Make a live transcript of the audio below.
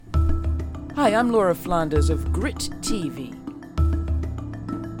Hi, I'm Laura Flanders of Grit TV.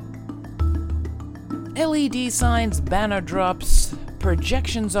 LED signs, banner drops,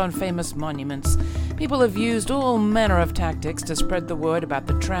 projections on famous monuments. People have used all manner of tactics to spread the word about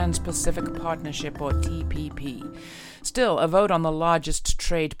the Trans-Pacific Partnership, or TPP. Still, a vote on the largest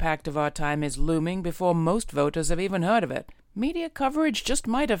trade pact of our time is looming before most voters have even heard of it. Media coverage just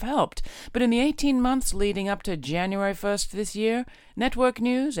might have helped, but in the 18 months leading up to January 1st this year, network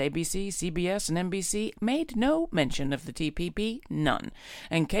news, ABC, CBS, and NBC made no mention of the TPP, none.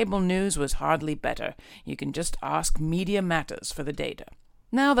 And cable news was hardly better. You can just ask Media Matters for the data.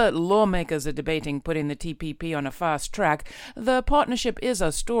 Now that lawmakers are debating putting the TPP on a fast track, the partnership is a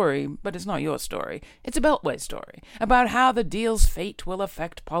story, but it's not your story. It's a Beltway story, about how the deal's fate will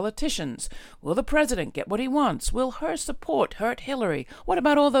affect politicians. Will the president get what he wants? Will her support hurt Hillary? What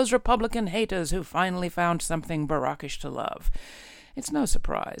about all those Republican haters who finally found something Barackish to love? It's no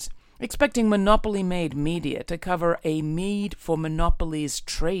surprise. Expecting monopoly-made media to cover a made-for-monopolies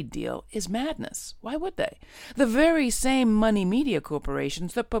trade deal is madness. Why would they? The very same money media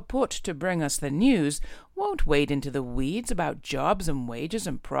corporations that purport to bring us the news won't wade into the weeds about jobs and wages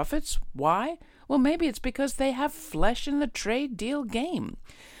and profits. Why? Well, maybe it's because they have flesh in the trade deal game.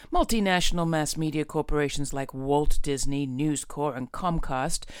 Multinational mass media corporations like Walt Disney, NewsCorps and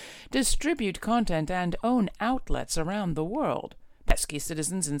Comcast distribute content and own outlets around the world. Pesky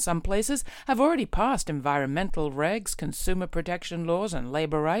citizens in some places have already passed environmental regs, consumer protection laws, and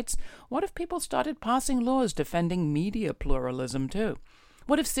labor rights. What if people started passing laws defending media pluralism too?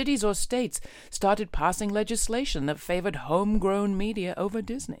 What if cities or states started passing legislation that favored homegrown media over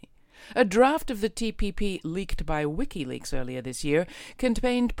Disney? A draft of the TPP leaked by Wiki-leaks earlier this year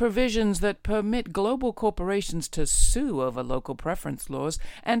contained provisions that permit global corporations to sue over local preference laws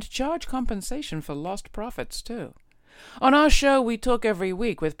and charge compensation for lost profits too. On our show, we talk every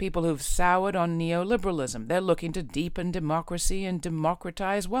week with people who've soured on neoliberalism. They're looking to deepen democracy and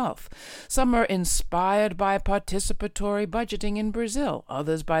democratize wealth. Some are inspired by participatory budgeting in Brazil,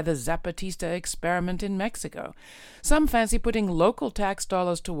 others by the Zapatista experiment in Mexico. Some fancy putting local tax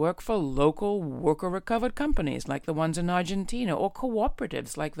dollars to work for local worker-recovered companies like the ones in Argentina, or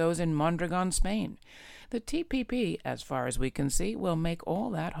cooperatives like those in Mondragon, Spain. The TPP, as far as we can see, will make all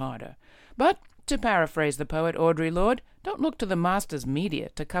that harder. But to paraphrase the poet Audre Lorde, don't look to the master's media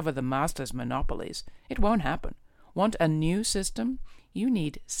to cover the master's monopolies. It won't happen. Want a new system? You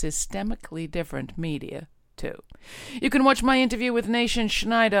need systemically different media, too. You can watch my interview with Nathan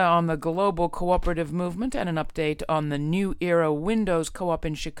Schneider on the global cooperative movement and an update on the New Era Windows Co-op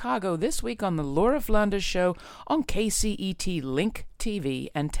in Chicago this week on the Laura Flanders Show on KCET, LINKtv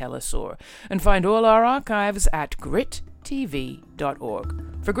and TeleSUR. And find all our archives at grittv.org.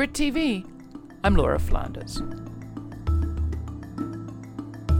 For Grit TV, I'm Laura Flanders.